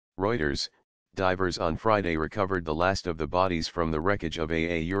Reuters, divers on Friday recovered the last of the bodies from the wreckage of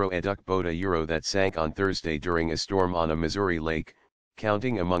a duck boat that sank on Thursday during a storm on a Missouri lake,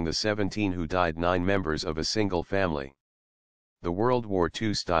 counting among the 17 who died 9 members of a single family. The World War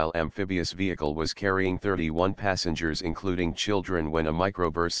II-style amphibious vehicle was carrying 31 passengers including children when a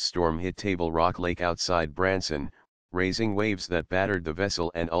microburst storm hit Table Rock Lake outside Branson, raising waves that battered the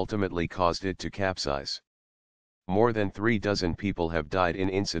vessel and ultimately caused it to capsize. More than 36 people have died in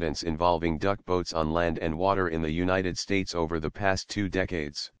incidents involving duck boats on land and water in the United States over the past 2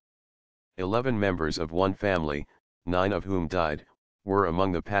 decades. 11 members of one family, 9 of whom died, were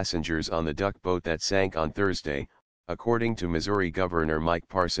among the passengers on the duck boat that sank on Thursday, according to Missouri Governor Mike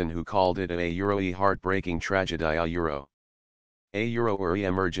Parson, who called it a heartbreaking tragedy.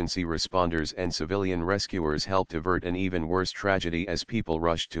 Emergency responders and civilian rescuers helped avert an even worse tragedy as people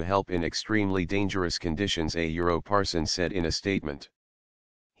rushed to help in extremely dangerous conditions, Parson said in a statement.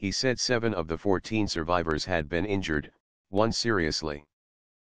 He said 7 of the 14 survivors had been injured, 1 seriously.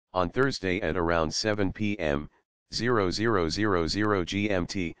 On Thursday at around 7 p.m., 0000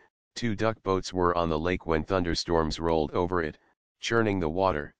 GMT, 2 duck boats were on the lake when thunderstorms rolled over it, churning the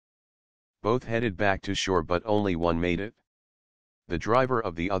water. Both headed back to shore but only one made it. The driver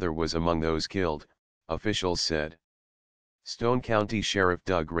of the other was among those killed, officials said. Stone County Sheriff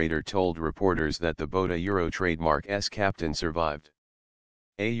Doug Rader told reporters that the boat trademark S captain survived.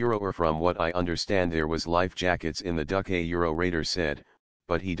 From what I understand there was life jackets in the duck, Rader said,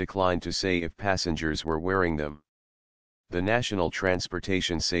 but he declined to say if passengers were wearing them. The National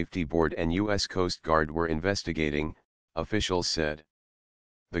Transportation Safety Board and U.S. Coast Guard were investigating, officials said.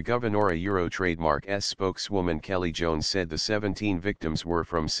 The Governor trademark S spokeswoman Kelly Jones said the 17 victims were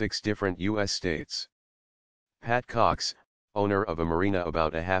from 6 different U.S. states. Pat Cox, owner of a marina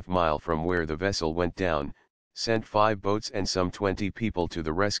about a half-mile from where the vessel went down, sent 5 boats and some 20 people to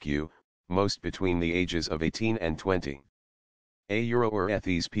the rescue, most between the ages of 18 and 20.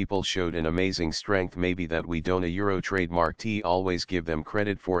 These people showed an amazing strength, maybe that we don't trademark T always give them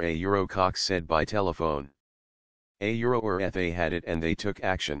credit for Cox said by telephone. They had it and they took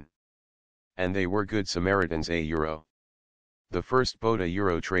action. And they were good Samaritans. The first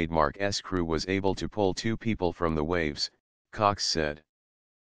boat trademark S crew was able to pull 2 people from the waves, Cox said.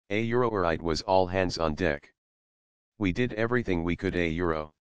 It was all hands on deck. We did everything we could.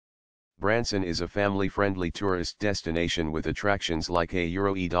 Branson is a family-friendly tourist destination with attractions like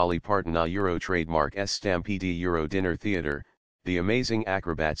Dolly Parton trademark S Stampede Dinner Theater, the amazing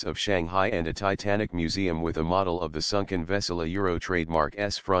acrobats of Shanghai and a Titanic museum with a model of the sunken vessel trademark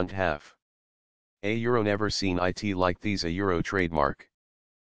S front half. Never seen it like these trademark.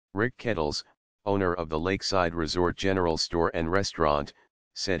 Rick Kettles, owner of the Lakeside Resort General Store and Restaurant,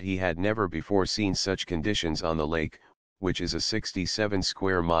 said he had never before seen such conditions on the lake, which is a 67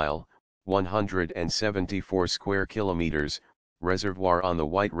 square mile, 174 square kilometers, reservoir on the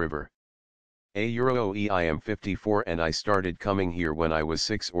White River. I am 54 and I started coming here when I was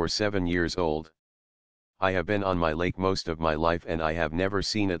 6 or 7 years old. I have been on my lake most of my life and I have never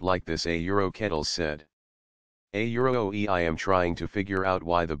seen it like this, Kettles said. I am trying to figure out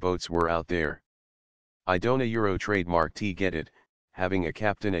why the boats were out there. I don't trademark T get it, having a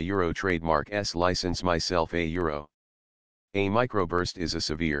captain trademark S license myself. A microburst is a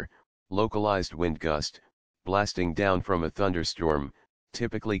severe, localized wind gust, blasting down from a thunderstorm,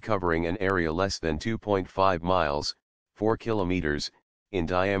 typically covering an area less than 2.5 miles, 4 kilometers, in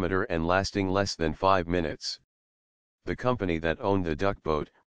diameter and lasting less than 5 minutes. The company that owned the duck boat,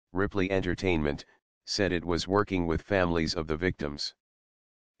 Ripley Entertainment, said it was working with families of the victims.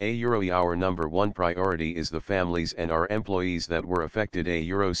 Our number one priority is the families and our employees that were affected,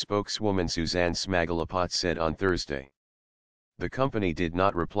 spokeswoman Suzanne Smagalapot said on Thursday. The company did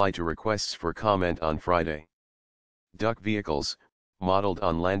not reply to requests for comment on Friday. Duck vehicles, modeled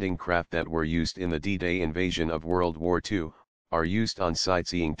on landing craft that were used in the D-Day invasion of World War II, are used on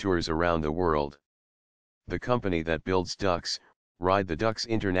sightseeing tours around the world. The company that builds ducks, Ride the Ducks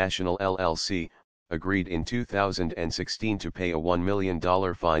International LLC, agreed in 2016 to pay a $1 million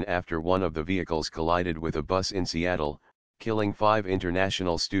fine after one of the vehicles collided with a bus in Seattle, killing 5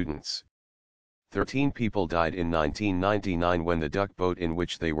 international students. 13 people died in 1999 when the duck boat in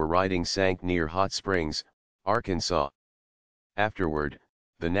which they were riding sank near Hot Springs, Arkansas. Afterward,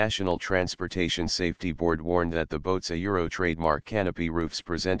 the National Transportation Safety Board warned that the boat's trademark canopy roofs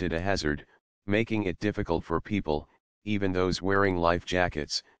presented a hazard, making it difficult for people, even those wearing life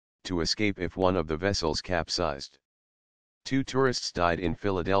jackets, to escape if one of the vessels capsized. 2 tourists died in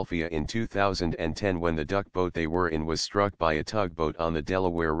Philadelphia in 2010 when the duck boat they were in was struck by a tugboat on the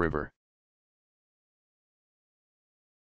Delaware River.